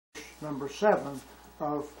number 7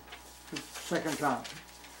 of 2 John.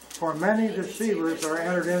 For many deceivers are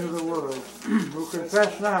entered into the world, who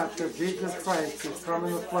confess not that Jesus Christ is come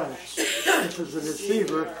in the flesh. This is a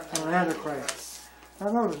deceiver and an antichrist.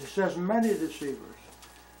 Now notice, he says many deceivers.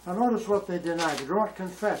 Now notice what they deny. They do not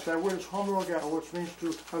confess. That word is homologao, which means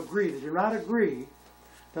to agree. They do not agree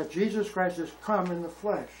that Jesus Christ has come in the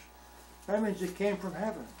flesh. That means he came from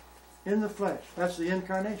heaven, in the flesh. That's the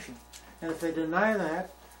incarnation. And if they deny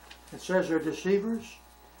that, it says they're deceivers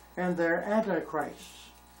and they're antichrists.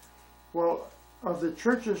 Well, of the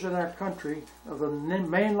churches in our country, of the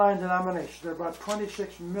mainline denominations, there are about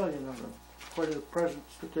 26 million of them, according to the present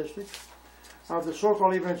statistics. Of the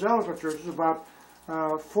so-called evangelical churches, about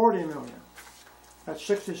 40 million. That's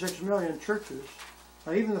 66 million churches.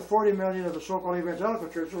 Now, even the 40 million of the so-called evangelical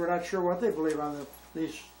churches, we're not sure what they believe on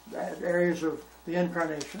these areas of the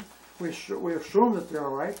incarnation. We assume that they're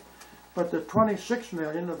all right. But the 26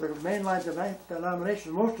 million of the mainline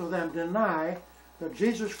denominations, most of them deny that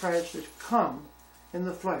Jesus Christ is come in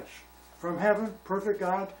the flesh, from heaven, perfect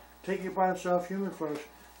God, taking upon himself human flesh,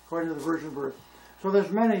 according to the virgin birth. So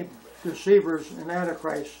there's many deceivers and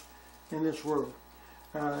antichrists in this world.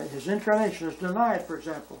 His incarnation is denied, for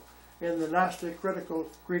example, in the Gnostic critical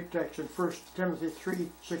Greek text in 1 Timothy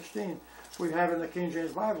 3:16. We have in the King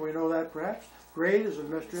James Bible, we know that perhaps. Great is the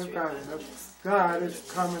mystery of godliness. God is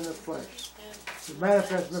come in the flesh. He's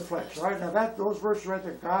manifest in the flesh. All right, now those verses right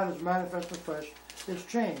there, God is manifest in the flesh, is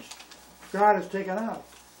changed. God is taken out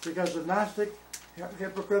because the Gnostic,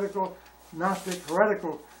 hypocritical, Gnostic,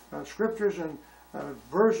 heretical scriptures and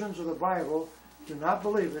versions of the Bible do not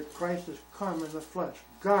believe that Christ has come in the flesh.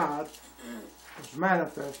 God is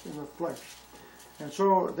manifest in the flesh. And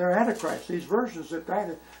so they're antichrists. These versions that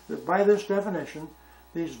by this definition,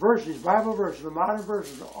 these verses, these Bible verses, the modern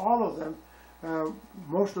versions, all of them,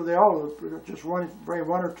 just one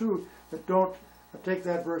or two that don't take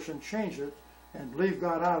that verse and change it and leave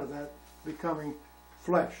God out of that, becoming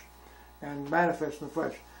flesh and manifest in the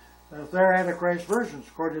flesh. They're antichrist versions,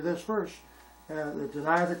 according to this verse. They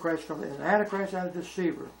deny that Christ comes, an antichrist and a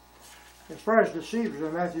deceiver. As far as deceivers,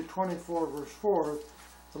 in Matthew 24, verse 4,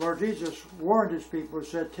 the Lord Jesus warned his people and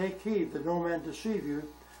said, "Take heed that no man deceive you,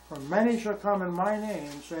 for many shall come in my name,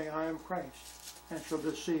 saying, I am Christ, and shall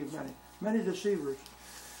deceive many." Many deceivers.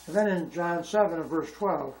 And then in John 7 and verse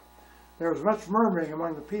 12, there was much murmuring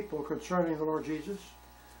among the people concerning the Lord Jesus.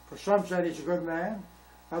 For some said he's a good man,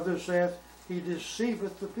 others saith he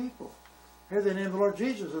deceiveth the people. Here they name the Lord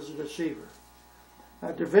Jesus as a deceiver.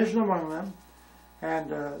 A division among them, and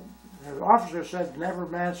the officer said, "Never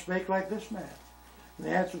man spake like this man." And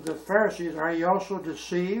the answer to the Pharisees, "Are ye also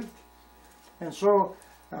deceived?" And so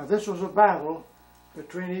this was a battle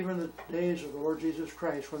between even the days of the Lord Jesus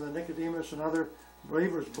Christ, when the Nicodemus and other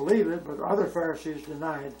believers believed it, but other Pharisees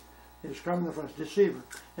denied his coming in the flesh. Deceiver.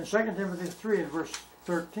 In 2 Timothy 3 and verse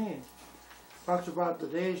 13, talks about the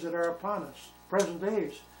days that are upon us, present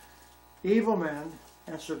days. Evil men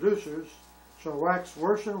and seducers shall wax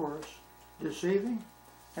worse and worse, deceiving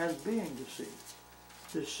and being deceived,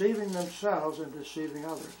 deceiving themselves and deceiving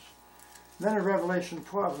others. And then in Revelation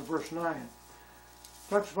 12 and verse 9,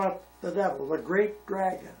 talks about the devil, the great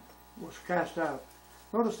dragon, was cast out.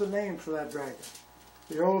 Notice the names for that dragon.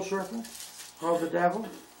 The old serpent, called the devil,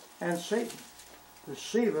 and Satan,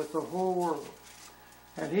 deceiveth the whole world.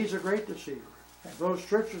 And he's a great deceiver. And those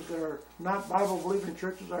churches that are not Bible-believing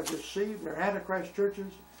churches are deceived. They're Antichrist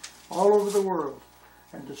churches all over the world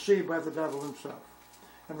and deceived by the devil himself.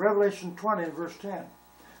 In Revelation 20 and verse 10,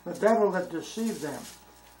 the devil that deceived them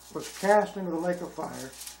was cast into the lake of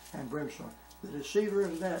fire and brimstone. The deceiver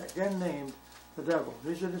is again named the devil.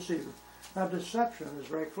 He's a deceiver. Now deception is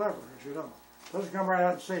very clever, as you know. It doesn't come right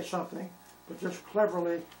out and say something, but just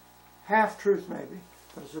cleverly, half-truth maybe,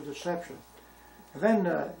 but it's a deception. And then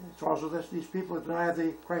it's also this, these people that deny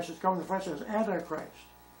the Christ has come in the flesh as antichrist.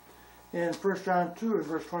 In 1 John 2 and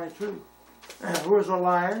verse 22, who is a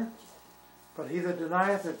liar, but he that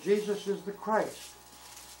denieth that Jesus is the Christ.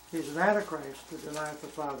 He's an antichrist that denieth the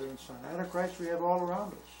Father and Son. Antichrist we have all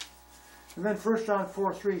around us. And then 1 John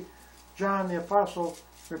 4:3, John the Apostle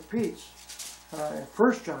repeats in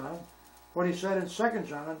 1 John what he said in 2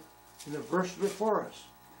 John in the verse before us.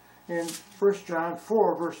 In 1 John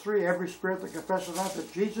 4 verse 3, every spirit that confesses not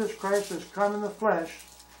that Jesus Christ has come in the flesh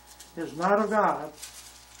is not of God,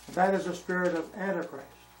 and that is the spirit of Antichrist.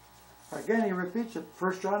 Again he repeats it,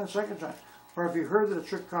 1 John and 2 John. For if you heard that it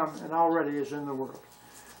should come, and already is in the world.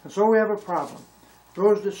 And so we have a problem.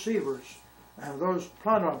 Those deceivers and those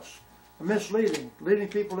planos, misleading, leading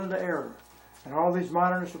people into error. And all these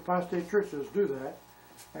modernist apostate churches do that.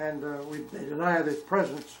 And they deny the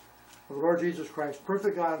presence of the Lord Jesus Christ,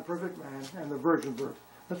 perfect God and perfect man, and the virgin birth.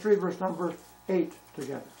 Let's read verse number 8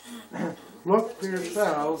 together. Look to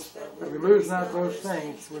yourselves that we lose not those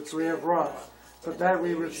things which we have wrought, but that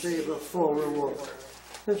we receive a full reward.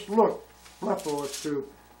 This look, blepo, is to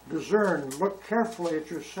discern, look carefully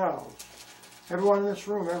at yourselves. Everyone in this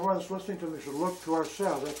room, everyone that's listening to me should look to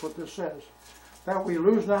ourselves. That's what this says. That we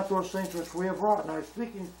lose not those things which we have wrought. Now, I'm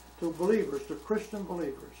speaking to believers, to Christian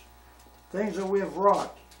believers. Things that we have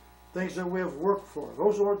wrought, things that we have worked for.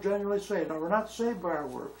 Those who are genuinely saved. Now, we're not saved by our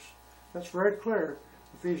works. That's very clear,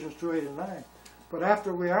 Ephesians 2, 8, and 9. But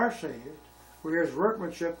after we are saved, we are his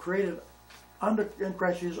workmanship created in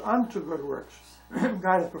Christ Jesus unto good works.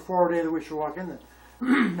 God hath before ordained that we shall walk in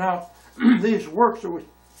them. Now, these works that we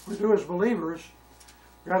do as believers,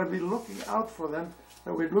 we've got to be looking out for them,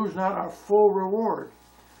 that we lose not our full reward.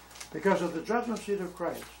 Because at the judgment seat of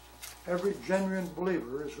Christ, every genuine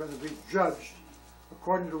believer is going to be judged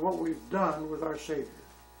according to what we've done with our Savior,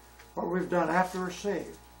 what we've done after we're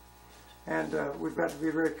saved. And we've got to be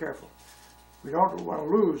very careful. We don't want to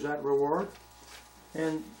lose that reward.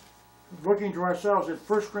 And looking to ourselves in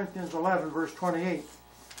 1 Corinthians 11, verse 28,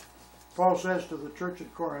 Paul says to the church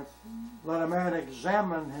at Corinth, let a man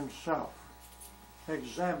examine himself.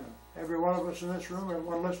 Examine. Every one of us in this room,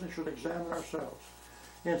 everyone listening, should examine ourselves.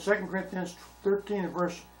 In 2 Corinthians 13,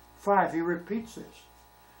 verse 5, he repeats this.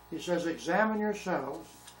 He says, examine yourselves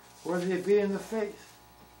whether you be in the faith.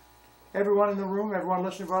 Everyone in the room, everyone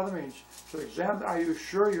listening by the means. So examine, are you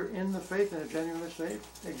sure you're in the faith and are genuinely saved?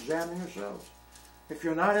 Examine yourselves. If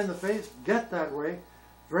you're not in the faith, get that way.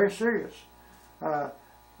 Very serious.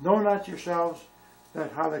 Know not yourselves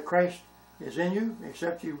that how that Christ is in you,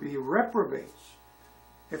 except you be reprobates.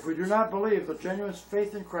 If we do not believe the genuine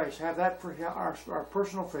faith in Christ, have that for our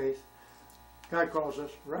personal faith, God calls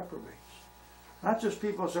us reprobates. Not just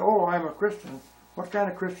people say, oh, I'm a Christian. What kind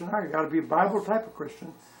of Christian are you? You've got to be a Bible type of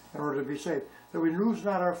Christian in order to be saved. That we lose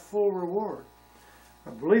not our full reward.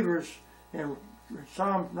 Believers, in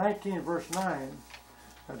Psalm 19, verse 9,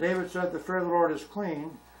 David said, the fear of the Lord is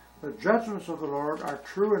clean. The judgments of the Lord are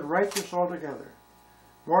true and righteous altogether.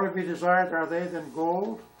 More to be desired are they than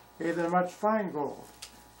gold, yea, than much fine gold.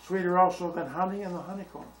 Sweeter also than honey and the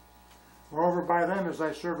honeycomb. Moreover, by them is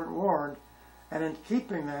thy servant warned, and in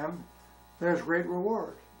keeping them there's great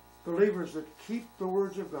reward. Believers that keep the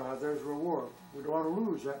words of God, there's reward. We don't want to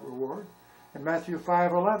lose that reward. In Matthew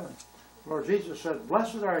 5:11, Lord Jesus said,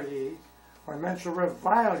 blessed are ye, when men shall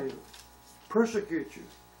revile you, persecute you,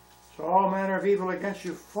 so all manner of evil against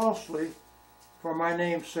you falsely for my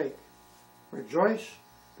name's sake. Rejoice,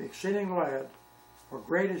 be exceeding glad, for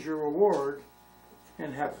great is your reward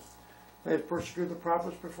in heaven. They have persecuted the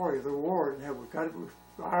prophets before you. The reward in heaven. We've got to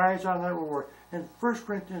put our eyes on that reward. In 1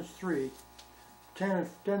 Corinthians 3, 10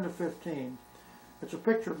 to 15, it's a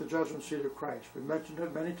picture of the judgment seat of Christ. We've mentioned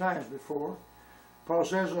it many times before. Paul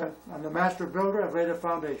says, I'm the master builder, I've laid a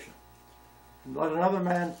foundation. And let another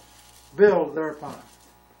man build thereupon.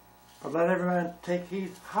 But let every man take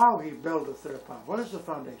heed how he buildeth thereupon. What is the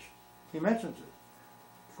foundation? He mentions it.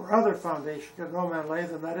 For other foundation can no man lay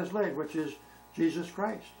than that is laid, which is Jesus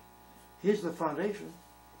Christ. He's the foundation.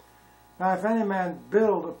 Now, if any man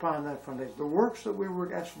build upon that foundation, the works that we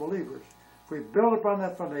were as believers, if we build upon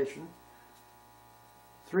that foundation,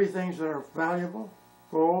 three things that are valuable,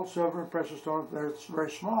 gold, silver, and precious stones, they're very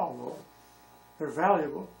small, though. They're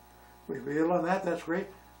valuable. We build on that, that's great.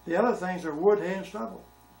 The other things are wood, hay, and stubble.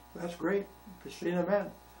 That's great. Christina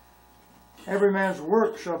men. Every man's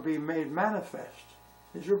work shall be made manifest.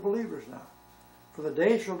 These are believers now. For the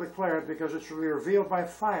day shall declare it, because it shall be revealed by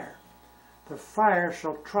fire. The fire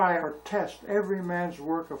shall try or test every man's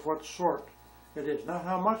work of what sort it is. Not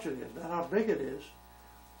how much it is, not how big it is.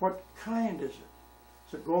 What kind is it?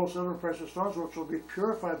 Is it gold, silver, and precious stones, which will be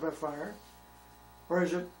purified by fire? Or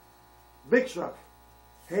is it big stuff,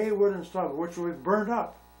 hay, wood, and stubble, which will be burned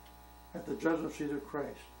up at the judgment seat of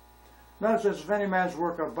Christ? Now it says, if any man's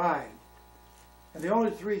work abide. And the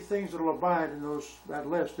only three things that will abide in that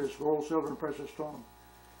list is gold, silver, and precious stone.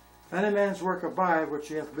 If any man's work abide, which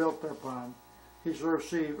he hath built thereupon, he shall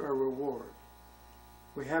receive a reward.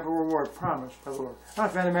 We have a reward promised by the Lord. Now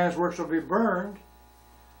if any man's work shall be burned,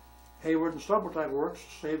 hay, wood, and stubble type works,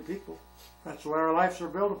 save people. That's what our lives are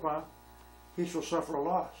built upon. He shall suffer a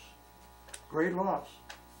loss, great loss.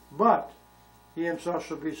 But he himself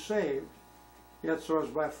shall be saved, yet so as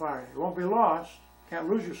by fire. He won't be lost, can't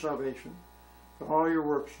lose your salvation, but all your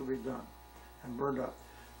works shall be done and burned up.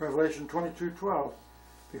 Revelation 22:12,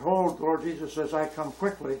 behold, the Lord Jesus says, I come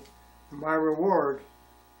quickly, and my reward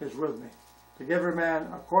is with me. To give every man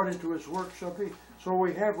according to his work shall be. So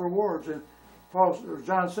we have rewards, and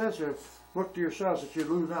John says here, look to yourselves that you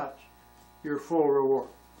lose not your full reward.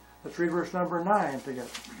 Let's read verse number 9 together.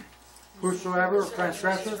 Whosoever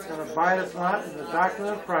transgresseth and abideth not in the doctrine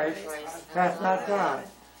of Christ hath not God.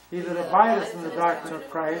 He that abideth in the doctrine of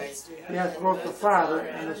Christ, he hath both the Father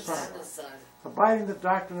and the Son. Abiding the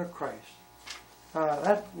doctrine of Christ.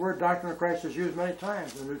 That word doctrine of Christ is used many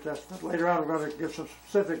times in the New Testament. Later on we're going to give some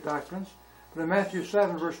specific doctrines. But in Matthew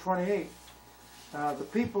 7, verse 28, the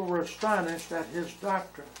people were astonished at his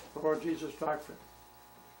doctrine, the Lord Jesus' doctrine.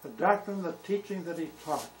 The doctrine, the teaching that he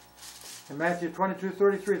taught. In Matthew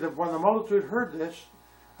 22:33, when the multitude heard this,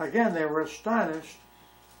 again they were astonished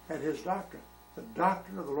at his doctrine. The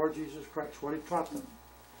doctrine of the Lord Jesus Christ, what he taught them.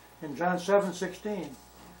 In John 7:16,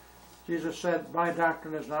 Jesus said, my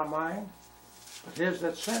doctrine is not mine, but his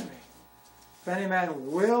that sent me. If any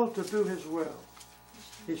man will to do his will,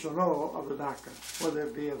 he shall know of the doctrine, whether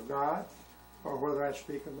it be of God or whether I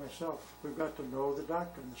speak of myself. We've got to know the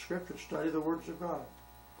doctrine, the Scriptures, study the words of God.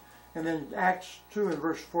 And then Acts 2 and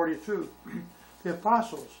verse 42, the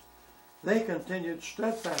apostles, they continued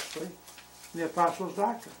steadfastly in the apostles'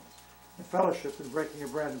 doctrine, in fellowship and breaking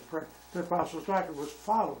of bread and prayer. The apostles' doctrine was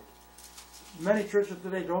followed. Many churches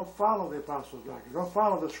today don't follow the apostles' doctrine, don't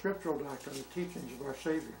follow the scriptural doctrine, the teachings of our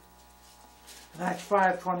Savior. In Acts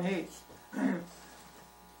 5:28,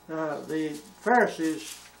 the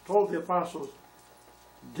Pharisees told the apostles,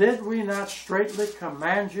 did we not straitly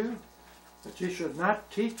command you that ye should not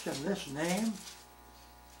teach in this name?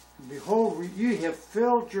 And behold, ye have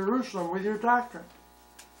filled Jerusalem with your doctrine,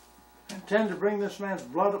 and intend to bring this man's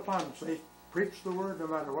blood upon us. They preach the word no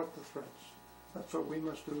matter what the threats. That's what we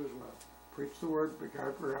must do as well. Preach the word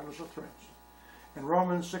regardless of threats. In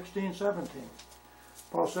Romans 16:17,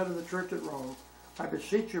 Paul said to the church at Rome, I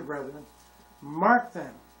beseech you, brethren, mark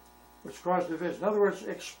them which cause division. In other words,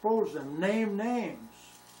 expose them. Name names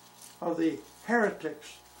of the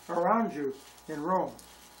heretics around you in Rome.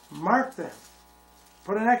 Mark them.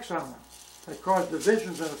 Put an X on them. They cause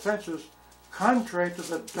divisions and offenses contrary to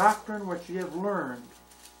the doctrine which ye have learned,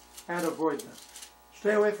 and avoid them.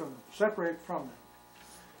 Stay away from them. Separate from them.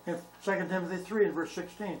 In 2 Timothy 3 and verse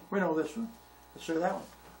 16, we know this one. Let's say that one.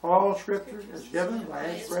 All Scripture is given by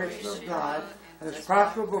inspiration of God, and is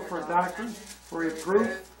profitable for doctrine, for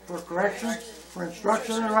reproof, for correction, for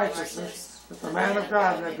instruction in righteousness, that the man of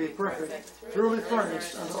God may be perfect, truly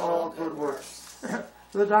furnished unto all good works.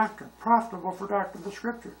 The doctrine, profitable for doctrine, the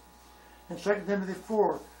Scripture. In 2 Timothy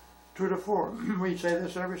 4, 2-4, we say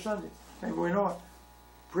this every Sunday, and we know it.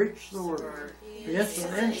 Preach the word. Be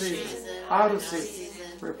instant in season, out of season.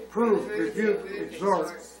 Reprove, rebuke,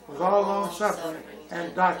 exhort, with all long suffering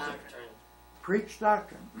and doctrine. Preach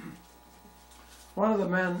doctrine. One of the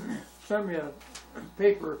men sent me a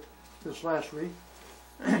paper this last week,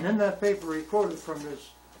 and in that paper he quoted from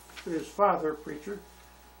his father, preacher.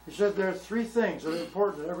 He said there are three things that are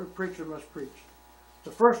important that every preacher must preach.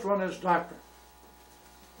 The first one is doctrine.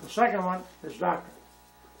 The second one is doctrine.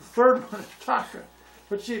 The third one is doctrine.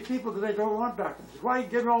 But see, people today don't want doctrine. They say, why are you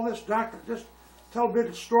giving all this doctrine? Just tell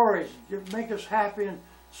big stories, make us happy, and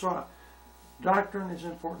so on. Doctrine is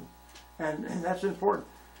important, and that's important.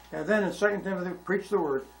 And then in 2 Timothy, preach the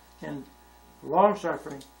word in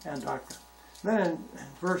long-suffering and doctrine. Then in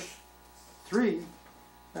verse 3,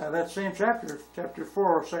 that same chapter, chapter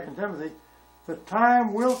 4 of 2 Timothy, the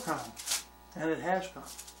time will come, and it has come,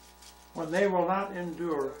 when they will not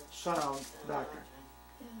endure sound doctrine.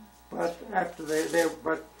 But after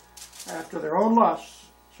after their own lusts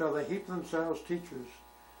shall they heap themselves teachers,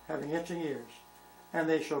 having itching ears, and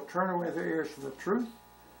they shall turn away their ears from the truth,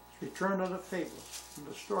 to be turned unto fables, and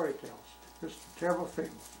to story tales. This is a terrible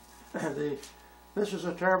fable. This is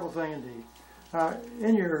a terrible thing indeed.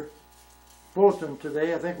 In your bulletin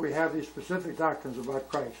today, I think we have these specific doctrines about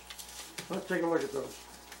Christ. Let's take a look at those.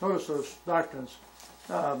 Notice those doctrines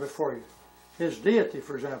before you. His deity,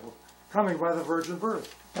 for example, coming by the virgin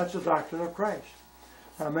birth. That's the doctrine of Christ.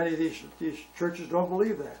 Many of these churches don't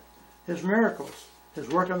believe that. His miracles, his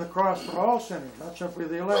work on the cross for all sinners, not simply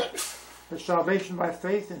the elect. His salvation by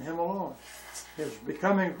faith in him alone. His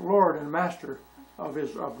becoming Lord and Master of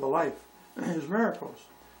the life. His miracles.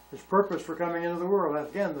 His purpose for coming into the world.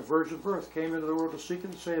 Again, the virgin birth came into the world to seek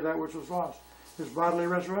and to save that which was lost. His bodily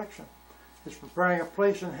resurrection. His preparing a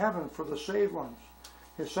place in heaven for the saved ones.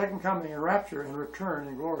 His second coming and rapture and return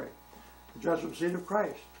in glory. The judgment seat of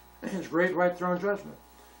Christ. His great white throne judgment.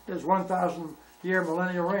 His 1,000-year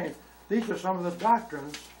millennial reign. These are some of the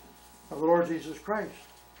doctrines of the Lord Jesus Christ.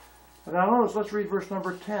 And now notice, let's read verse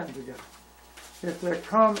number 10 together. If there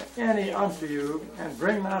come any unto you, and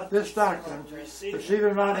bring not this doctrine, receive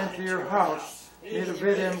him not into your house, neither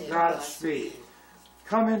bid him Godspeed.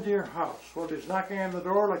 Come into your house. Well, he's knocking on the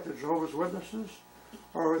door like the Jehovah's Witnesses,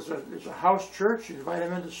 or it's a house church, you invite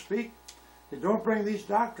them in to speak. They don't bring these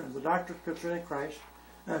doctrines, the doctrine concerning Christ,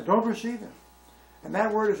 don't receive him. And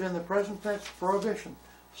that word is in the present tense, prohibition.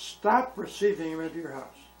 Stop receiving him into your house.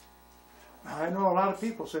 I know a lot of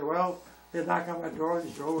people say, well, they knock on my door,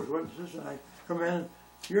 these Jehovah's Witnesses, and I come in, and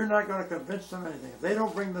you're not going to convince them anything. If they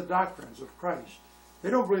don't bring the doctrines of Christ, they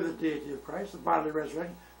don't believe the deity of Christ, the bodily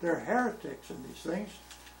resurrection, they're heretics in these things.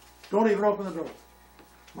 Don't even open the door.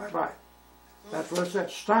 Bye-bye. That's what it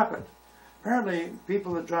says. Stop it. Apparently,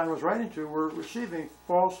 people that John was writing to were receiving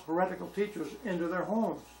false heretical teachers into their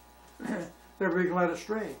homes. They're being led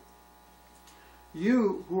astray.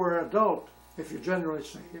 You who are an adult, if you're genuinely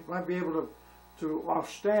saved, might be able to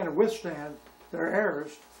withstand and withstand their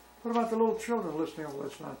errors. What about the little children listening to all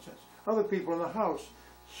this nonsense? Other people in the house,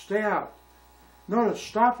 stay out. Notice,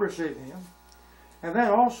 stop receiving him. And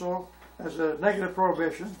then also, as a negative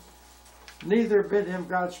prohibition, neither bid him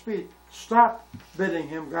Godspeed. Stop bidding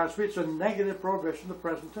him Godspeed. It's a negative prohibition in the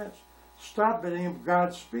present tense. Stop bidding him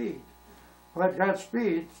Godspeed. Well, that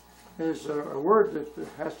Godspeed is a word that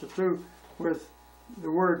has to do with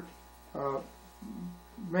the word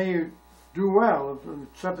may you do well,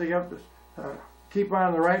 something up to keep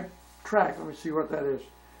on the right track. Let me see what that is.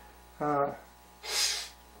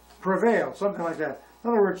 Prevail, something like that. In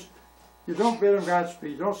other words, you don't bid him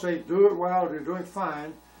Godspeed. You don't say do it well or you're doing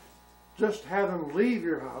fine. Just have him leave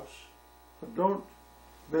your house, but don't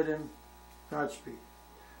bid him Godspeed.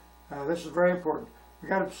 This is very important. We've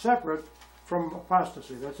got to separate from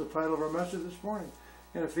apostasy. That's the title of our message this morning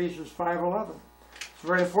in Ephesians 5:11. It's a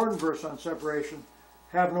very important verse on separation.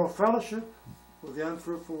 Have no fellowship with the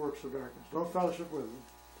unfruitful works of darkness. Don't fellowship with them.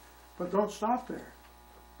 But don't stop there.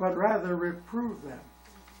 But rather reprove them.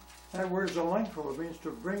 That word is alengful. It means to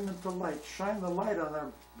bring them to light. Shine the light on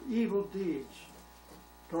their evil deeds.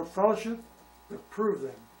 Don't fellowship, reprove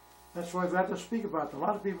them. That's why I've got to speak about them. A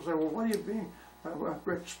lot of people say, well, what are you being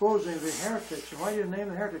exposing the heretics? And why do you name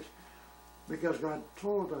the heretics? Because God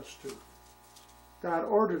told us to. God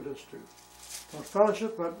ordered us to. Don't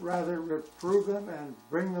fellowship, but rather reprove them and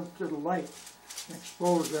bring them to the light and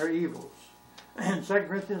expose their evils. In 2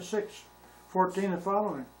 Corinthians 6:14 and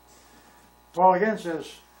following, Paul again says,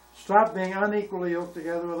 stop being unequally yoked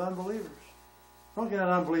together with unbelievers. Don't get an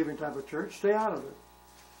unbelieving type of church. Stay out of it.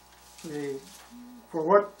 For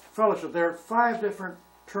what fellowship? There are 5 different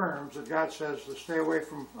terms that God says to stay away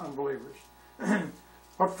from unbelievers.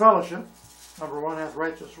 What fellowship? Number 1, hath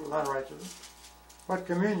righteousness with unrighteousness. What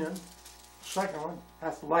communion? Second one,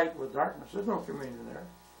 hath light with darkness. There's no communion there.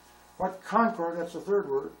 What concord? That's the third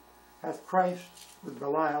word. Hath Christ with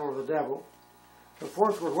Belial or the devil. The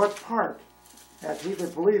fourth word, what part? Hath he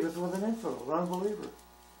that believeth with an infidel, the unbeliever.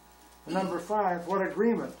 And number 5, what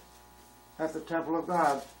agreement? Hath the temple of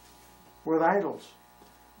God with idols.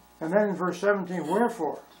 And then in verse 17,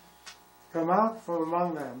 wherefore, come out from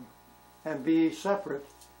among them, and be ye separate,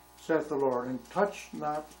 saith the Lord, and touch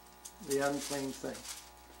not the unclean thing.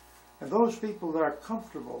 And those people that are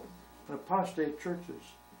comfortable in apostate churches,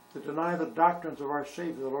 that deny the doctrines of our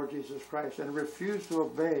Savior, the Lord Jesus Christ, and refuse to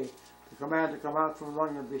obey the command to come out from among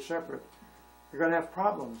them and be separate, they're going to have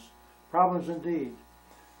problems. Problems indeed.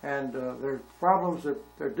 And they're problems that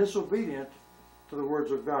they're disobedient to the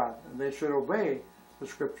words of God. And they should obey the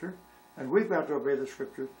Scripture. And we've got to obey the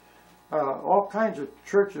Scripture. All kinds of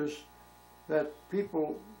churches that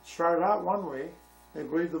people started out one way, they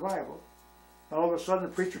believe the Bible. And all of a sudden the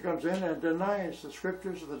preacher comes in and denies the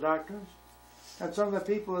Scriptures or the doctrines. And some of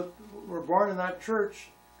the people that were born in that church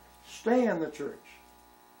stay in the church.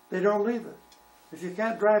 They don't leave it. If you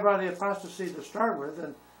can't drive out the apostasy to start with,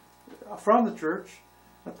 and from the church,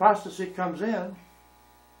 apostasy comes in,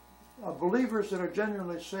 believers that are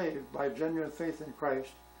genuinely saved by genuine faith in Christ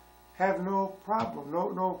have no problem,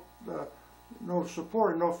 no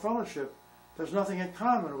support, no fellowship. There's nothing in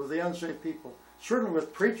common with the unsaved people. Certainly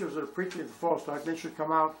with preachers that are preaching the false doctrine, they should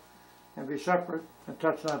come out and be separate and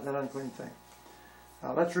touch not that unclean thing.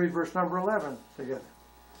 Let's read verse number 11 together.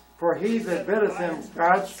 For he that biddeth him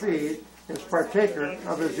Godspeed is partaker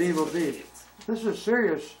of his evil deeds. This is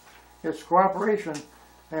serious. It's cooperation,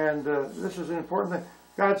 and this is an important thing.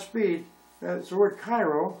 Godspeed, it's the word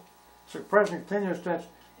Cairo. It's a present continuous tense.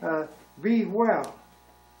 Be well.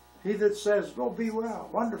 He that says, go be well.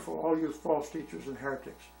 Wonderful, all you false teachers and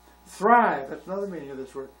heretics. Thrive. That's another meaning of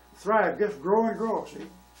this word. Thrive. Just grow and grow, see?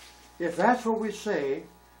 If that's what we say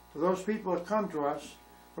to those people that come to us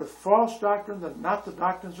with false doctrine, that not the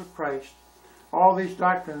doctrines of Christ, all these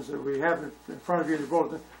doctrines that we have in front of you in the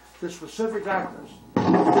bulletin, the specific doctrines,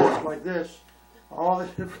 like this, all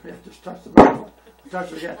this, just touch the Bible,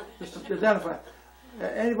 touch it again, just to identify.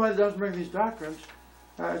 Anybody that doesn't bring these doctrines,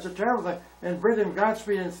 It's a terrible thing. And Britain,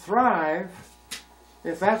 Godspeed, and Thrive,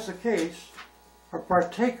 if that's the case, are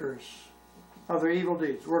partakers of their evil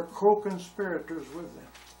deeds. We're co-conspirators with them.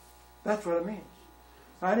 That's what it means.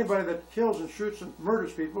 Now, anybody that kills and shoots and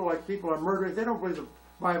murders people, like people are murdering, they don't believe the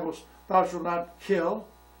Bible's thou shalt not kill.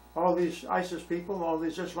 All these ISIS people, all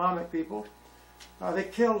these Islamic people, they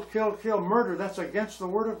kill, murder. That's against the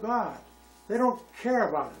Word of God. They don't care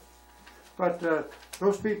about it. But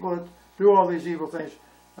those people that do all these evil things,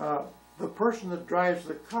 the person that drives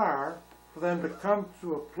the car for them to come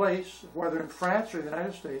to a place, whether in France or the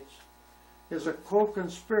United States, is a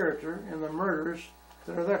co-conspirator in the murders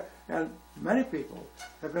that are there. And many people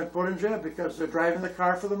have been put in jail because they're driving the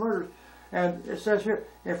car for the murders. And it says here,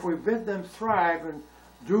 if we bid them thrive and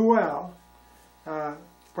do well,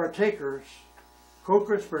 partakers,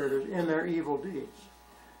 co-conspirators in their evil deeds.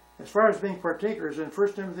 As far as being partakers, in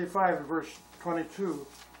 1 Timothy 5 and verse 22,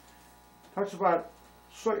 talks about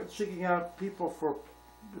seeking out people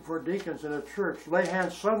for deacons in a church. Lay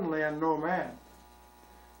hands suddenly on no man.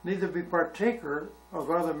 Neither be partaker of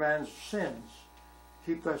other man's sins.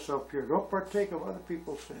 Keep thyself pure. Don't partake of other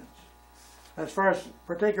people's sins. As far as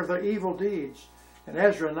partaker of their evil deeds, in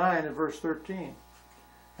Ezra 9 and verse 13,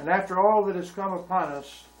 and after all that has come upon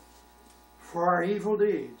us for our evil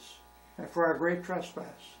deeds and for our great trespass.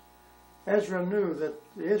 Ezra knew that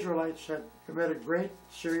the Israelites had committed great,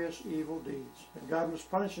 serious evil deeds, and God was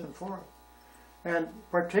punishing them for it. And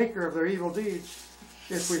partaker of their evil deeds,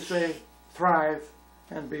 if we say, thrive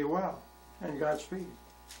and be well, and Godspeed.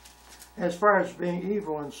 As far as being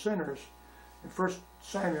evil and sinners, in 1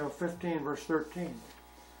 Samuel 15, verse 13,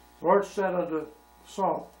 the Lord said unto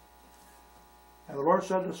Saul, and the Lord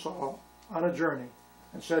said to Saul on a journey,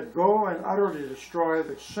 and said, go and utterly destroy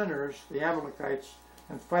the sinners, the Amalekites,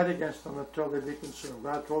 and fight against them until they be consumed.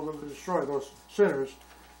 God told them to destroy those sinners,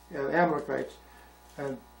 the Amalekites,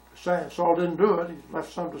 and Saul didn't do it. He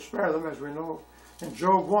left some to spare them, as we know in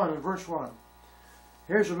Job 1 and verse 1.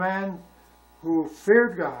 Here's a man who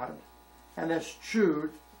feared God and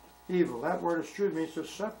eschewed evil. That word eschewed means to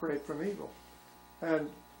separate from evil. And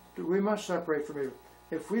we must separate from evil.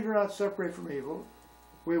 If we do not separate from evil,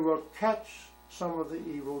 we will catch some of the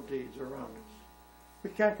evil deeds around us. We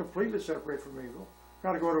can't completely separate from evil. We've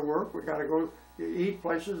got to go to work. We've got to go eat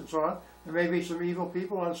places and so on. There may be some evil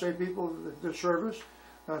people, unsaved people that serve us.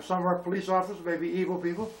 Some of our police officers may be evil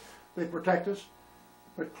people. They protect us.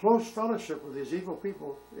 But close fellowship with these evil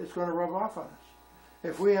people is going to rub off on us.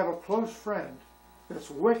 If we have a close friend that's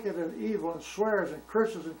wicked and evil and swears and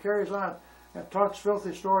curses and carries on and talks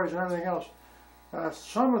filthy stories and everything else,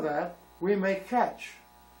 some of that we may catch.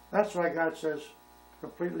 That's why God says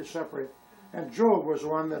completely separate. And Job was the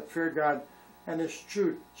one that feared God and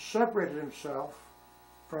eschewed, separated himself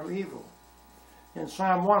from evil. In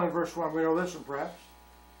Psalm 1 and verse 1, we know this one perhaps.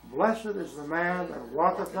 Blessed is the man that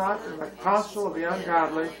walketh not in the counsel of the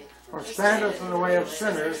ungodly, or standeth in the way of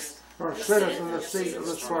sinners, nor sitteth in the seat of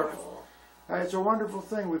the scornful. It's a wonderful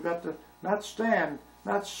thing. We've got to not stand,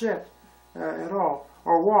 not sit at all,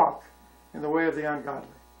 or walk in the way of the ungodly.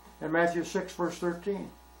 In Matthew 6, verse 13,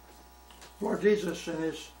 Lord Jesus in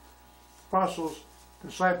his apostles'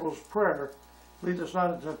 disciples' prayer, lead us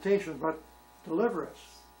not into temptation, but deliver us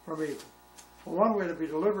from evil. Well, one way to be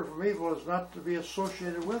delivered from evil is not to be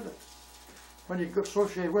associated with it. When you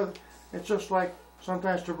associate with it, it's just like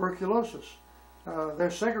sometimes tuberculosis.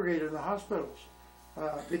 They're segregated in the hospitals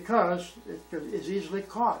because it is easily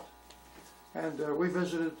caught. And we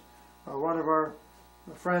visited one of our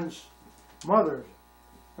friends' mothers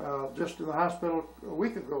just in the hospital a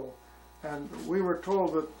week ago, and we were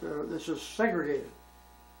told that this is segregated.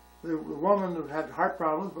 The woman had heart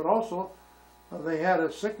problems, but also they had a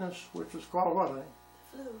sickness which was called what?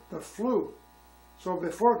 Flu. The flu. So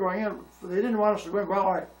before going in, they didn't want us to go in. Well,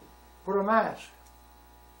 all right, put a mask.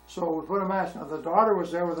 So we put a mask. Now the daughter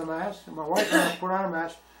was there with a mask, and my wife and I put on a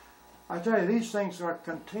mask. I tell you, these things are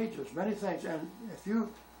contagious, many things. And if you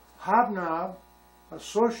hobnob,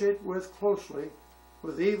 associate with closely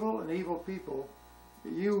with evil and evil people,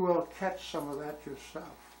 you will catch some of that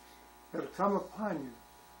yourself. It'll come upon you.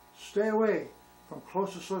 Stay away from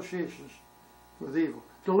close associations with evil.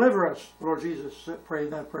 Deliver us, Lord Jesus prayed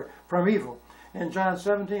that prayer, from evil. In John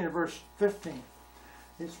 17 and verse 15,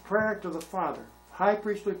 his prayer to the Father, high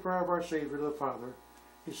priestly prayer of our Savior to the Father,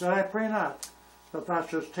 he said, I pray not that thou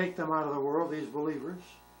shouldst take them out of the world, these believers,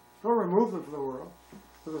 don't remove them from the world,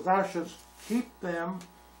 but that thou shouldst keep them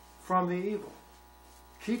from the evil.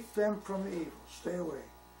 Keep them from the evil. Stay away.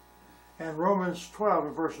 And Romans 12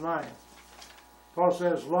 and verse 9, Paul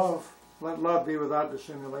says, love, let love be without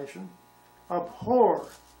dissimulation. Abhor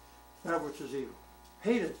that which is evil.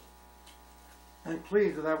 Hate it. and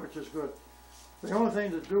cleave to that which is good. The only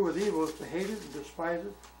thing to do with evil is to hate it and despise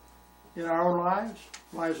it in our own lives,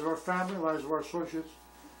 lives of our family, lives of our associates.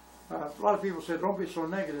 A lot of people say, don't be so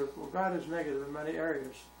negative. Well, God is negative in many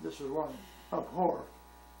areas. This is one. Abhor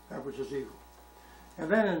that which is evil. And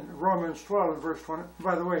then in Romans 12 and verse 20,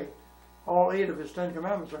 by the way, all 8 of his 10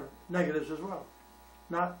 commandments are negatives as well.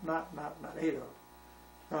 Not 8 of them.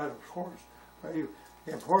 God abhors.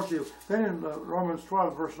 He abhors evil. Then in Romans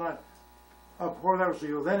 12 verse 9, abhor that which is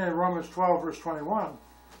evil. Then in Romans 12 verse 21,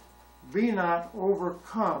 be not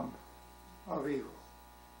overcome of evil.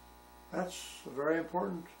 That's a very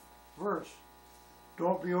important verse.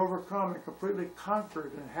 Don't be overcome and completely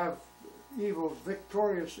conquered and have evil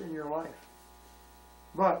victorious in your life.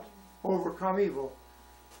 But overcome evil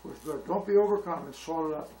with good. Don't be overcome and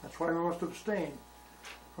swallowed up. That's why we must abstain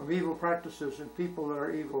from evil practices and people that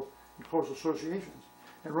are evil in close associations.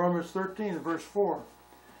 In Romans 13, verse 4,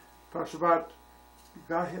 talks about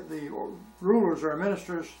God, the rulers are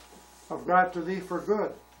ministers of God to thee for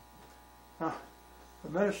good. Now, the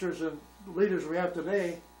ministers and leaders we have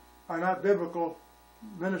today are not biblical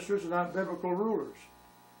ministers and not biblical rulers.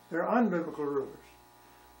 They're unbiblical rulers.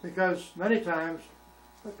 Because many times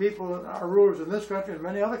the people that are rulers in this country and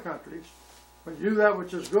many other countries, when you do that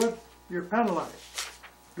which is good, you're penalized.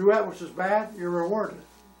 Do that which is bad, you're rewarded.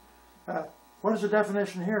 What is the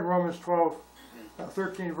definition here in Romans 12,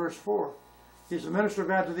 13, verse 4? He's a minister of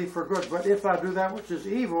God to thee for good, but if thou do that which is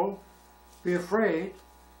evil, be afraid,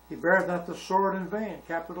 he beareth not the sword in vain,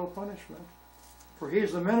 capital punishment. For he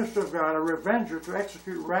is the minister of God, a revenger, to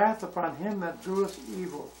execute wrath upon him that doeth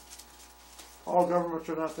evil. All governments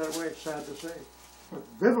are not that way, it's sad to say.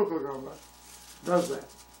 But biblical government does that.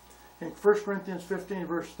 In 1 Corinthians 15,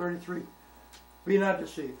 verse 33, be not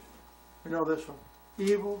deceived. We know this one.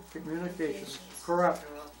 Evil communications corrupt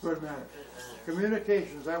good manners.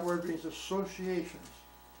 Communications, that word means associations.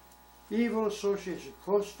 Evil association,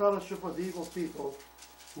 close fellowship with evil people,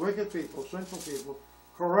 wicked people, sinful people,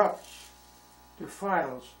 corrupts,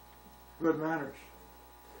 defiles good manners.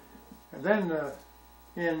 And then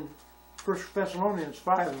in 1 Thessalonians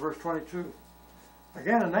 5 and verse 22,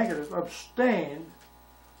 again a negative, abstain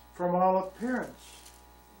from all appearance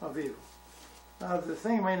of evil. Now the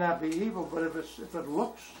thing may not be evil, but if it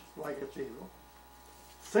looks like it's evil,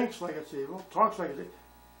 thinks like it's evil, talks like it's evil,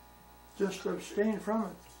 just abstain from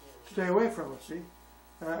it. Stay away from it, see.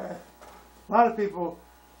 A lot of people,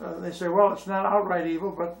 they say, well, it's not outright evil,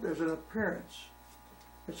 but there's an appearance.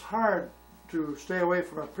 It's hard to stay away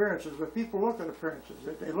from appearances, but people look at appearances.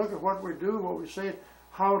 They look at what we do, what we say,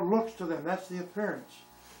 how it looks to them. That's the appearance.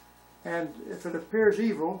 And if it appears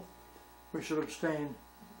evil, we should abstain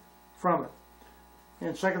from it.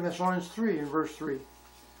 In 2 Thessalonians 3, in verse 3,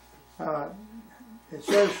 it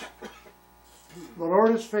says, the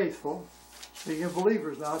Lord is faithful, speaking of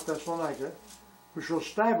believers now at Thessalonica, who shall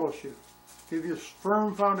establish you, give you a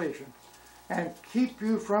firm foundation, and keep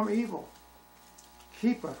you from evil.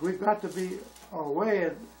 Keep us. We've got to be away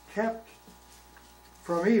and kept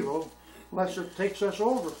from evil, lest it takes us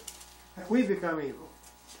over, and we become evil.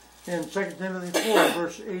 In 2 Timothy 4,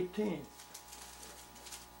 verse 18,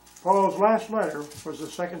 Paul's last letter was the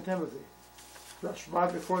 2 Timothy. Just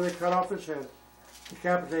right before they cut off his head,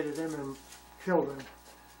 decapitated him and killed him.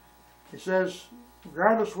 He says,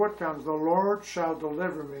 regardless what comes, the Lord shall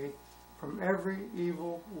deliver me from every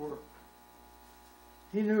evil work.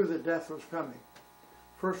 He knew that death was coming.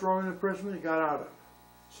 First Roman imprisonment, he got out of.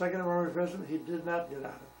 Second Roman imprisonment, he did not get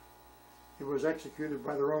out of. He was executed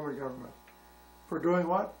by the Roman government. For doing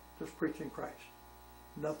what? Just preaching Christ.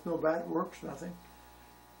 Nothing, no bad works, nothing.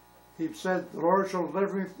 He said, the Lord shall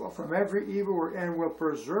deliver me from every evil work and will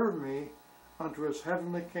preserve me unto his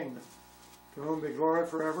heavenly kingdom, to whom be glory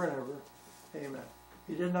forever and ever. Amen.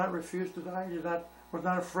 He did not refuse to die. He was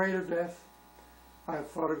not afraid of death. I have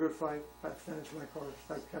fought a good fight. I have finished my course.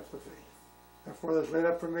 I have kept the faith. Therefore there is laid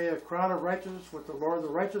up for me a crown of righteousness with the Lord, the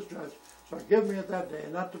righteous judge. So give me at that day,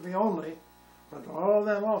 and not to me only, but to all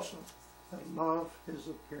them also that love his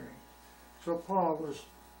appearing. So Paul was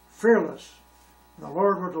fearless. The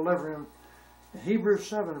Lord will deliver him. In Hebrews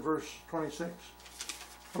 7, verse 26,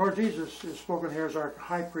 the Lord Jesus is spoken here as our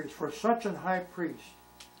high priest. For such an high priest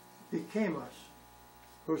became us,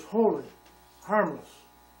 who is holy, harmless,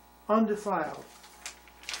 undefiled,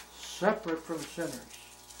 separate from sinners,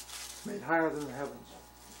 made higher than the heavens.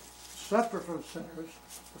 Separate from sinners.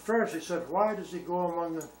 The Pharisee said, why does he go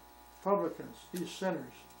among the publicans, these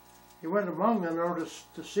sinners? He went among them in order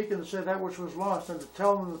to seek and to say that which was lost and to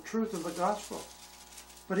tell them the truth of the gospel.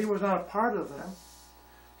 But he was not a part of them.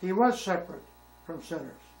 He was separate from sinners.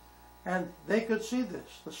 And they could see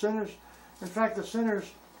this. The sinners, in fact, the sinners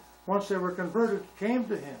once they were converted, came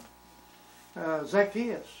to him.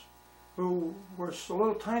 Zacchaeus, who was a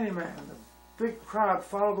little tiny man, a big crowd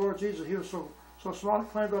followed the Lord Jesus. He was so small, he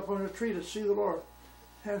climbed up on a tree to see the Lord.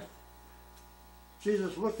 And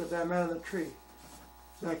Jesus looked at that man in the tree.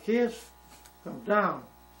 Zacchaeus, come down.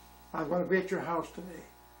 I'm going to be at your house today.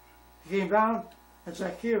 He came down, and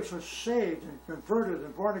Zacchaeus was saved and converted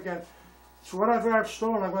and born again. So whatever I've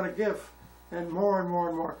stolen, I'm going to give, and more and more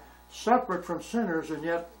and more. Separate from sinners, and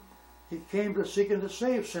yet he came to seek and to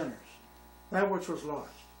save sinners, that which was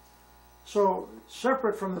lost. So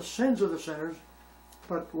separate from the sins of the sinners,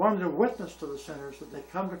 but wanting to witness to the sinners that they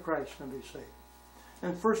come to Christ and be saved.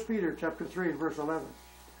 In 1 Peter chapter 3 and verse 11,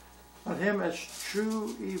 let him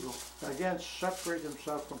eschew evil, again separate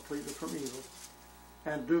himself completely from evil,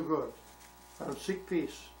 and do good. Let him seek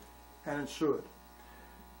peace and ensue it.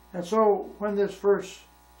 And so when this verse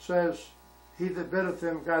says, he that biddeth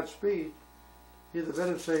him Godspeed, he that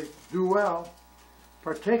biddeth say, do well,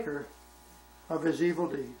 partaker of his evil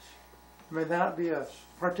deeds. May that be us.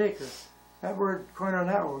 Partaker. That word,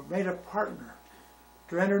 koinonia, made a partner,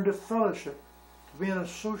 to enter into fellowship, to be an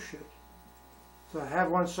associate, to have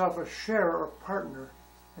oneself a share or partner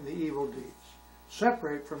in the evil deeds.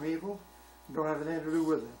 Separate from evil, and don't have anything to do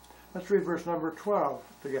with it. Let's read verse number 12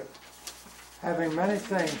 together. Having many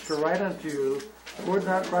things to write unto you, I would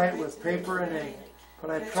not write with paper and ink,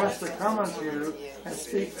 but I trust to come unto you and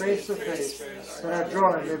speak face to face, that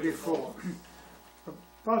our joy may be full.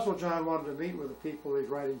 Apostle John wanted to meet with the people he's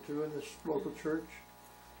writing to in this local church.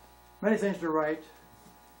 Many things to write.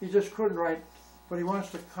 He just couldn't write, but he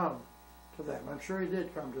wants to come to them. I'm sure he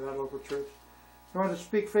did come to that local church. He wanted to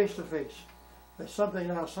speak face to face. There's something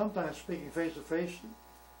now, sometimes speaking face to face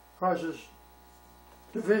causes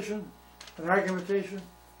division and argumentation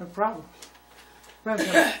and problems.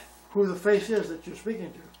 Depends on who the face is that you're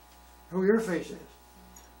speaking to, who your face is.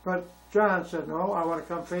 But John said, no, I want to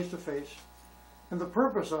come face to face. And the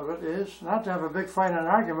purpose of it is not to have a big fight and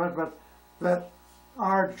argument, but that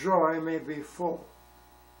our joy may be full.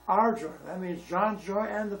 Our joy. That means John's joy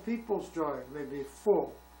and the people's joy may be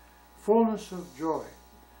full. Fullness of joy.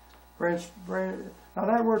 Now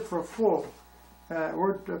that word for full,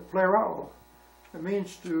 word plerao, it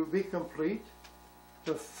means to be complete,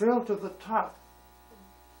 to fill to the top.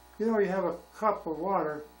 You know, you have a cup of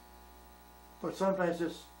water, but sometimes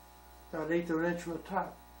it's about 1/8 of an inch from the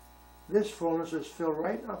top. This fullness is filled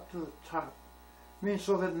right up to the top. It means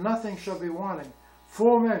so that nothing shall be wanting.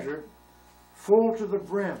 Full measure, full to the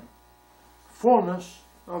brim. Fullness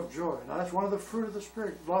of joy. Now that's one of the fruit of the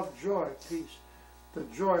Spirit. Love, joy, peace. The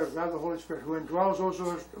joy of God the Holy Spirit, who indwells those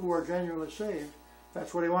who are genuinely saved.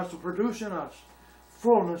 That's what he wants to produce in us.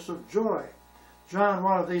 Fullness of joy. John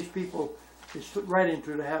wanted these people he's writing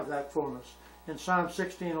to have that fullness. In Psalm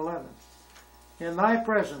 16:11. In thy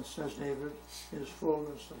presence, says David, is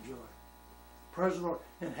fullness of joy. Present Lord,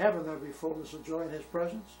 in heaven there'll be fullness of joy in his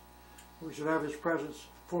presence. We should have his presence,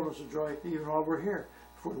 fullness of joy, even while we're here,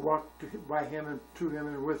 if we walk by him and to him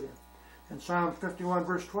and with him. In Psalm 51,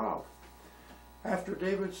 verse 12, after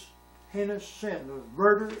David's heinous sin of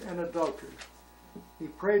murder and adultery, he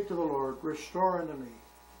prayed to the Lord, restore unto me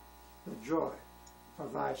the joy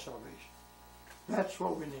of thy salvation. That's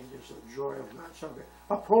what we need, is the joy of God's salvation.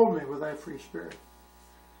 Uphold me with thy free spirit.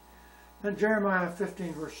 Then Jeremiah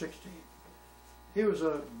 15, verse 16. He was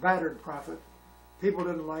a battered prophet. People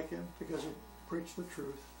didn't like him because he preached the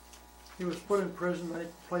truth. He was put in prison many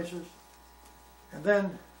places. And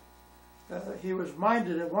then he was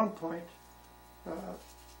minded at one point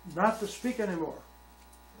not to speak anymore.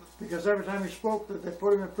 Because every time he spoke, that they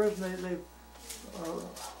put him in prison, they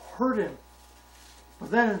hurt him.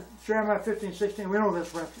 But then in Jeremiah 15:16, we know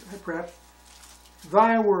this perhaps,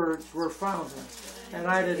 thy words were found, and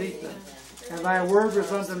I did eat them. And thy word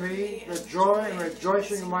was unto me the joy and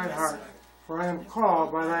rejoicing of mine heart, for I am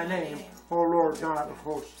called by thy name, O Lord God of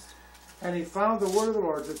hosts. And he found the word of the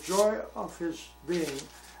Lord, the joy of his being,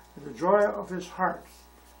 and the joy of his heart.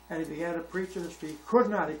 And he began to preach and to speak. He could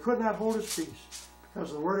not hold his peace,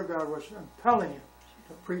 because the word of God was impelling him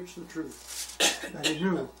to preach the truth that he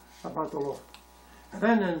knew about the Lord. And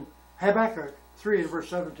then in Habakkuk 3 and verse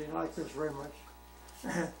 17, I like this very much.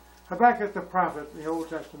 Habakkuk the prophet in the Old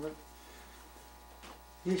Testament,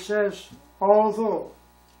 he says, although,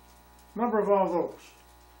 number of all those.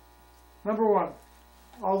 Number one,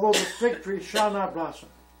 although the fig tree shall not blossom.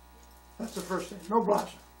 That's the first thing, no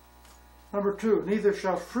blossom. Number two, neither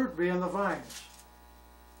shall fruit be in the vines.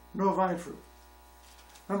 No vine fruit.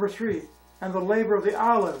 Number three, and the labor of the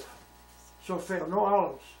olive shall fail, no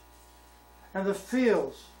olives. And the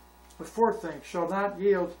fields, the fourth thing, shall not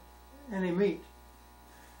yield any meat.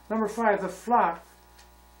 Number five, the flock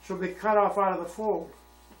shall be cut off out of the fold.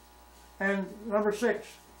 And number 6,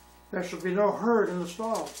 there shall be no herd in the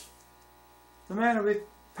stalls. The man will be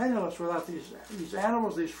penniless without these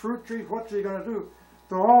animals, these fruit trees. What's he going to do?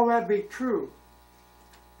 Though all that be true,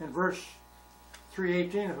 in verse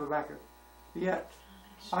 3:18 of Habakkuk, yet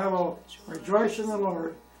I will rejoice in the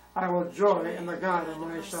Lord, I will joy in the God of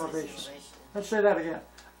my salvation. Let's say that again.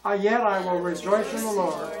 Yet I will rejoice in the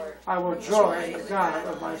Lord, I will joy in the God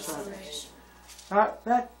of my salvation.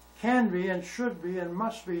 That can be and should be and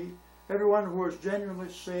must be everyone who is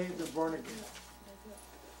genuinely saved and born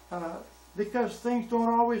again. Because things don't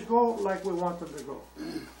always go like we want them to go.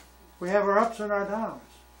 We have our ups and our downs.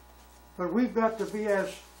 But we've got to be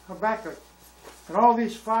as Habakkuk and all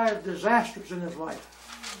these 5 disasters in his life.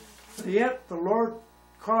 But yet the Lord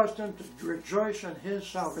caused him to rejoice in his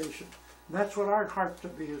salvation. And that's what our heart to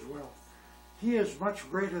be as well. He is much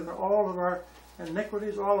greater than all of our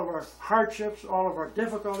iniquities, all of our hardships, all of our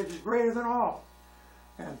difficulties. He's greater than all.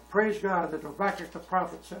 And praise God that Habakkuk the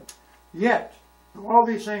prophet said, yet, though all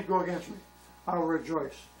these things go against me, I will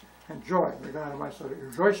rejoice and joy in the God of my salvation.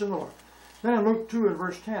 Rejoice in the Lord. Then in Luke 2 and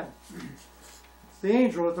verse 10, the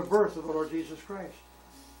angel at the birth of the Lord Jesus Christ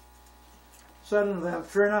said unto them,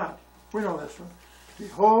 fear not. We know this one.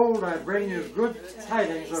 Behold, I bring you good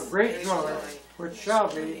tidings of great joy, which shall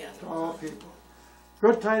be to all people.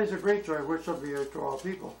 Good tidings of great joy, which shall be to all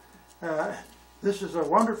people. This is a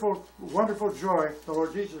wonderful, wonderful joy the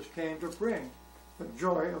Lord Jesus came to bring, the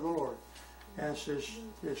joy of the Lord. And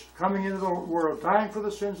it's coming into the world, dying for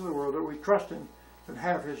the sins of the world, that we trust Him and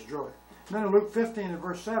have His joy. And then in Luke 15 and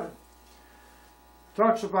verse 7, it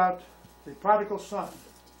talks about the prodigal son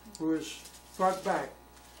who is brought back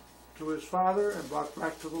to his father and brought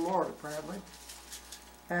back to the Lord, apparently.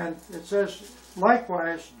 And it says,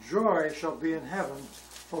 likewise joy shall be in heaven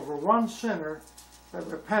over one sinner that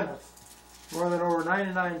repenteth, more than over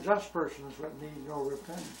 99 just persons that need no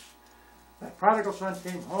repentance. That prodigal son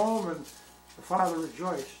came home, and the father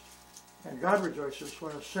rejoiced. And God rejoices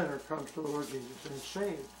when a sinner comes to the Lord Jesus and is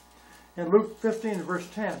saved. In Luke 15, verse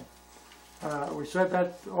 10, we said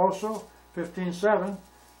that also, 15:7,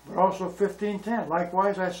 but also 15:10.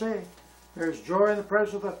 Likewise, I say, there is joy in the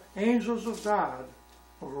presence of the angels of God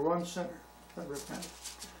over one sinner that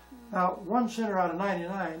repenteth. Now, one sinner out of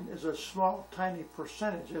 99 is a small, tiny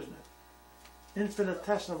percentage, isn't it?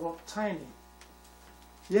 Infinitesimal, tiny.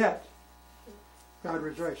 Yet, God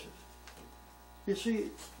rejoices. You see,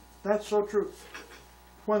 that's so true.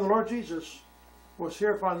 When the Lord Jesus was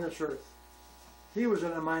here upon this earth, He was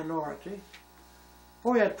in a minority.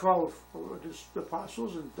 Oh, He had 12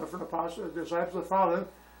 apostles and different apostles, disciples that followed Him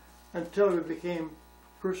until He became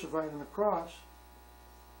crucified on the cross.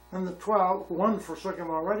 And the 12, one forsook Him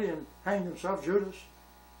already and hanged himself, Judas,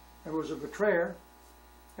 and was a betrayer.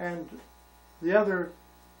 And the other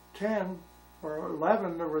 10 or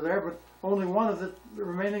 11 that were there, but only one of the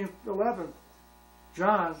remaining 11,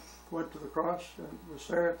 John, went to the cross and was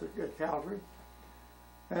there at Calvary.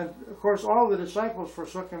 And of course all the disciples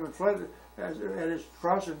forsook Him and fled at His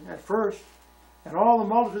crossing at first, and all the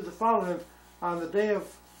multitude that followed Him on the day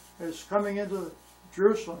of His coming into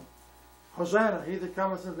Jerusalem. Hosanna, He that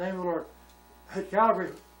cometh in the name of the Lord. At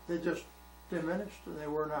Calvary, they just diminished and they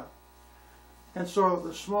were not. And so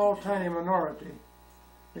the small, tiny minority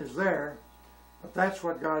is there, but that's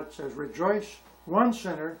what God says. Rejoice, one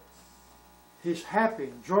sinner, he's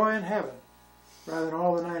happy, joy in heaven, rather than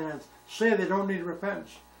all the 99. Say they don't need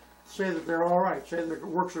repentance. Say that they're all right. Say their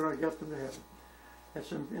works are going to get them to heaven.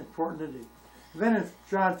 That's important indeed. Then in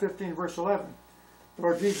John 15, verse 11, the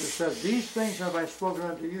Lord Jesus said, these things have I spoken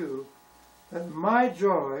unto you, that my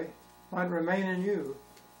joy might remain in you,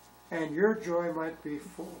 and your joy might be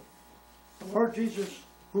full. The Lord Jesus,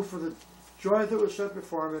 who for the joy that was set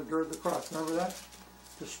before Him endured the cross. Remember that?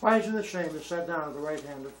 Despising the shame, is sat down at the right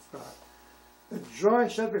hand of God. The joy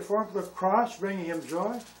set before Him, the cross, bringing Him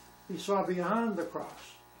joy, He saw beyond the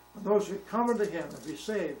cross. And those who come unto Him and be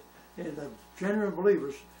saved, in the genuine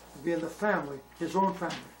believers, will be in the family, His own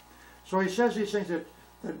family. So He says these things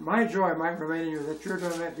that my joy might remain in you, that your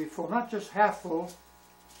joy might be full. Not just half full,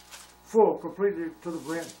 full, completely to the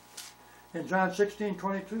brim. In John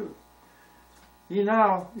 16:22, ye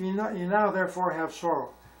now therefore have sorrow.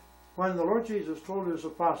 When the Lord Jesus told His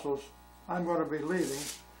apostles, I'm going to be leaving,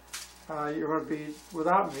 you're going to be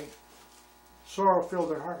without me, sorrow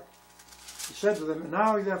filled their heart. He said to them,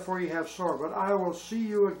 now therefore ye have sorrow, but I will see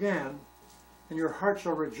you again, and your heart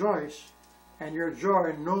shall rejoice, and your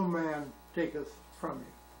joy no man taketh from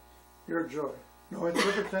you. Your joy. No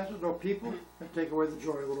circumstances, no people can take away the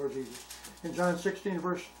joy of the Lord Jesus. In John 16,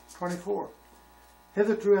 verse 24,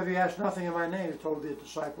 hitherto have ye asked nothing in my name, He told the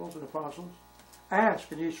disciples and apostles.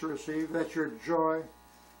 Ask and ye shall receive, that your joy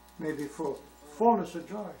may be full. Fullness of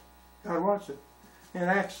joy. God wants it. In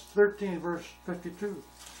Acts 13, verse 52.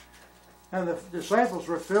 And the disciples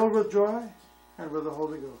were filled with joy and with the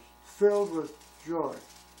Holy Ghost. Filled with joy.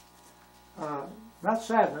 Not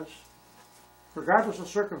sadness, regardless of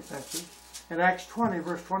circumstances. In Acts 20,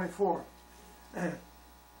 verse 24.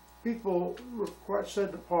 People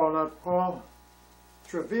said to Paul, now Paul,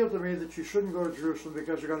 it's revealed to me that you shouldn't go to Jerusalem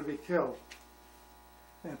because you're going to be killed.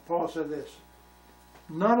 And Paul said this,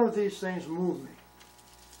 none of these things move me.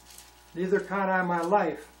 Neither count I my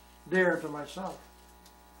life dear to myself,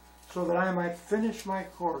 so that I might finish my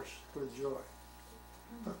course with joy.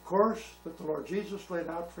 The course that the Lord Jesus laid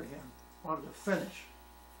out for him, wanted to finish.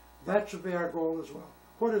 That should be our goal as well.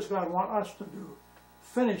 What does God want us to do?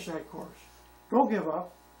 Finish that course. Don't give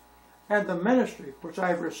up. And the ministry which I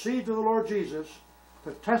have received of the Lord Jesus,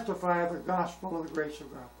 to testify of the gospel of the grace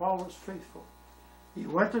of God. Paul was faithful. He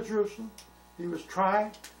went to Jerusalem. He was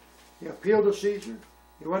tried. He appealed to Caesar.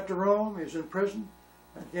 He went to Rome. He was in prison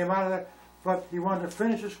and came out of that. But he wanted to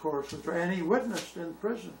finish his course. And he witnessed in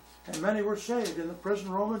prison. And many were saved in the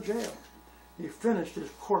prison Roman jail. He finished his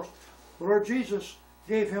course. The Lord Jesus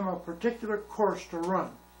gave him a particular course to run.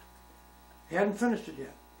 He hadn't finished it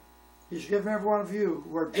yet. He's given every one of you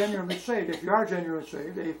who are genuinely saved, if you are genuinely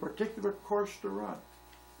saved, a particular course to run.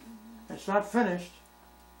 It's not finished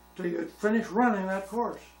till you finish running that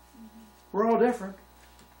course. We're all different.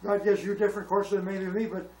 God gives you different courses than maybe me,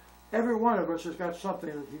 but every one of us has got something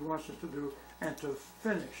that he wants us to do, and to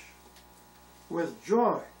finish with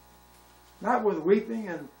joy. Not with weeping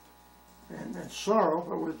and sorrow,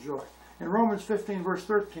 but with joy. In Romans 15, verse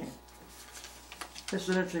 13, this is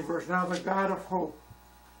an interesting verse. Now the God of hope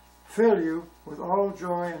fill you with all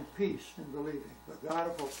joy and peace in believing. The God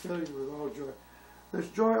of hope fill you with all joy. There's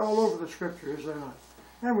joy all over the Scripture, is there not?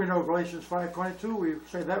 And we know Galatians 5:22, we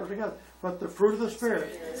say that together. But the fruit of the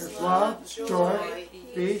Spirit is love, joy,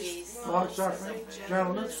 peace, long-suffering,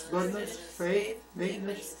 gentleness, goodness, faith,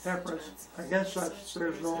 meekness, temperance. Against such there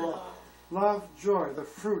is no law. Love, joy, the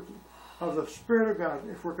fruit of the Spirit of God.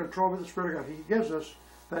 If we're controlled by the Spirit of God, he gives us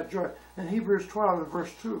that joy. In Hebrews 12 and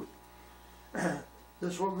verse 2,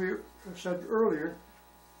 this is what we said earlier.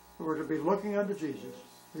 We're to be looking unto Jesus,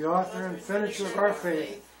 the author and finisher of our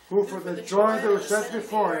faith, who for the joy that was set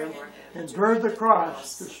before him endured the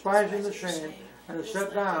cross, despising the shame, and is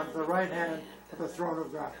set down at the right hand of the throne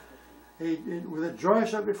of God. With the joy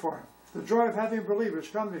set before him, the joy of having believers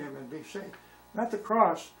come to him and be saved. Not the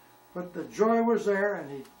cross, but the joy was there,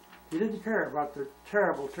 and he didn't care about the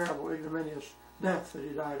terrible, terrible, ignominious death that he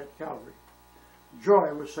died at Calvary.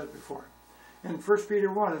 Joy was set before him. In 1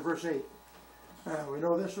 Peter 1 and verse 8, we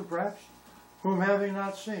know this one perhaps, whom having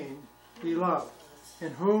not seen, ye love,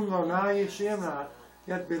 in whom, though now ye see him not,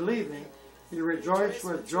 yet believing, ye rejoice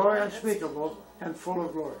with joy unspeakable and full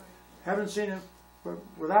of glory. Haven't seen him, but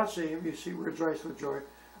without seeing him, you rejoice with joy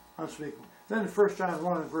unspeakable. Then in 1 John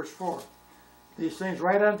 1 and verse 4, these things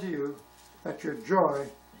write unto you, that your joy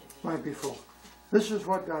might be full. This is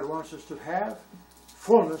what God wants us to have,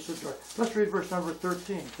 fullness of joy. Let's read verse number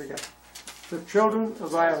 13 together. The children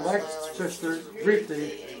of thy elect sister greet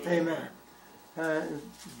thee. Amen.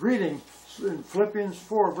 Greeting in Philippians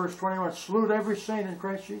 4, verse 21, salute every saint in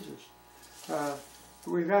Christ Jesus.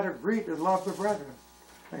 We've got to greet and love the brethren,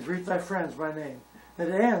 and greet thy friends by name. It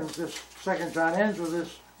ends, this 2 John ends with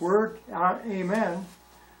this word, amen.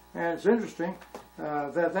 And it's interesting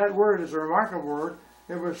that word is a remarkable word.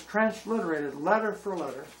 It was transliterated letter for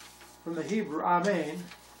letter from the Hebrew, amen,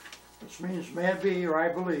 which means may it be or I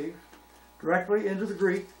believe, directly into the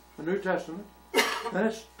Greek, the New Testament. Then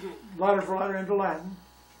it's letter for letter into Latin.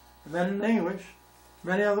 And then in English,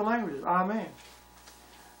 many other languages, amen.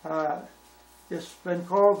 It's been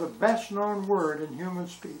called the best known word in human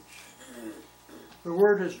speech. The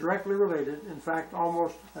word is directly related, in fact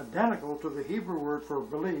almost identical to the Hebrew word for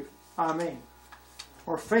belief, amen,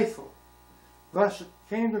 or faithful. Thus it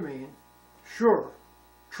came to mean sure,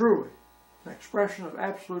 truly, an expression of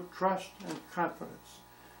absolute trust and confidence.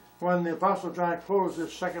 When the Apostle John closed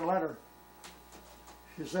his second letter,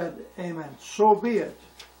 he said, amen, so be it.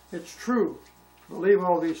 It's true. Believe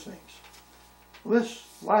all these things. This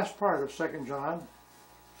last part of 2 John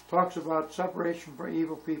talks about separation from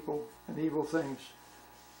evil people and evil things.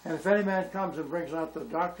 And if any man comes and brings out the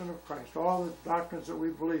doctrine of Christ, all the doctrines that we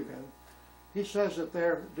believe in, he says that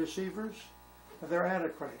they're deceivers and they're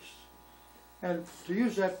antichrists. And to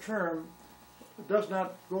use that term does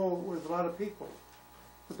not go with a lot of people.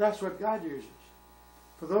 But that's what God uses.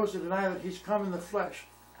 For those that deny that he's come in the flesh,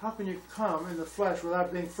 how can you come in the flesh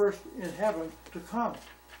without being first in heaven to come?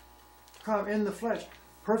 Come in the flesh.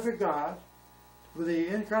 Perfect God, with the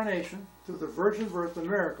incarnation, through the virgin birth, the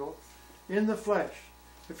miracle, in the flesh.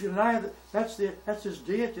 If you deny that, that's his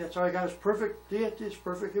deity. That's how he got his perfect deity, his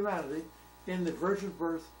perfect humanity, in the virgin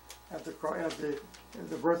birth at the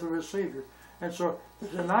birth of his Savior. And so to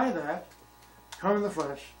deny that, come in the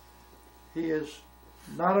flesh, he is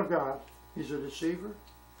not of God. He's a deceiver.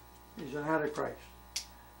 He's an antichrist.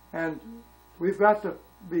 And we've got to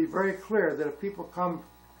be very clear that if people come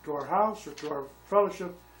to our house or to our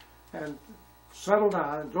fellowship and settle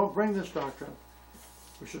down and don't bring this doctrine,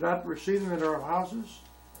 we should not receive them into our houses.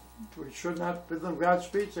 We should not bid them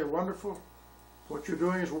Godspeed, say, wonderful, what you're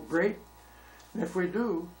doing is great. And if we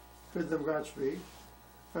do bid them Godspeed,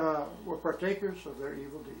 we're partakers of their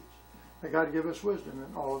evil deeds. May God give us wisdom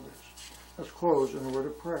in all of this. Let's close in a word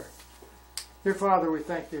of prayer. Dear Father, we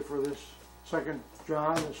thank Thee for this 2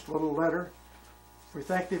 John, this little letter. We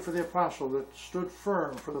thank Thee for the apostle that stood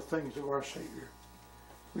firm for the things of our Savior.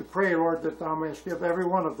 We pray, Lord, that Thou mayest give every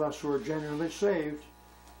one of us who are genuinely saved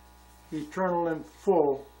eternal and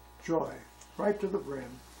full joy, right to the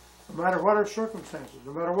brim, no matter what our circumstances,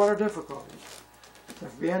 no matter what our difficulties. If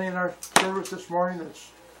there be any in our service this morning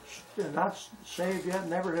that's not saved yet,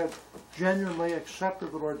 never have genuinely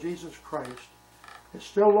accepted the Lord Jesus Christ, is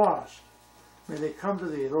still lost, may they come to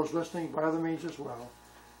Thee, those listening by other means as well.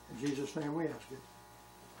 In Jesus' name we ask it.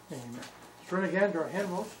 Amen. Let's turn again to our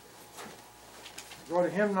hymnals. Go to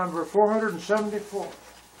hymn number 474.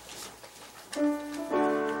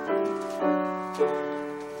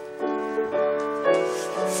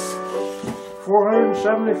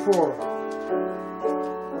 474.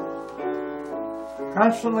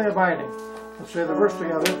 Constantly abiding. Let's say the verse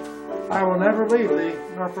together. I will never leave thee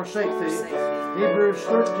nor forsake thee. Hebrews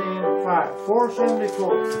 13:5.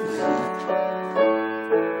 474.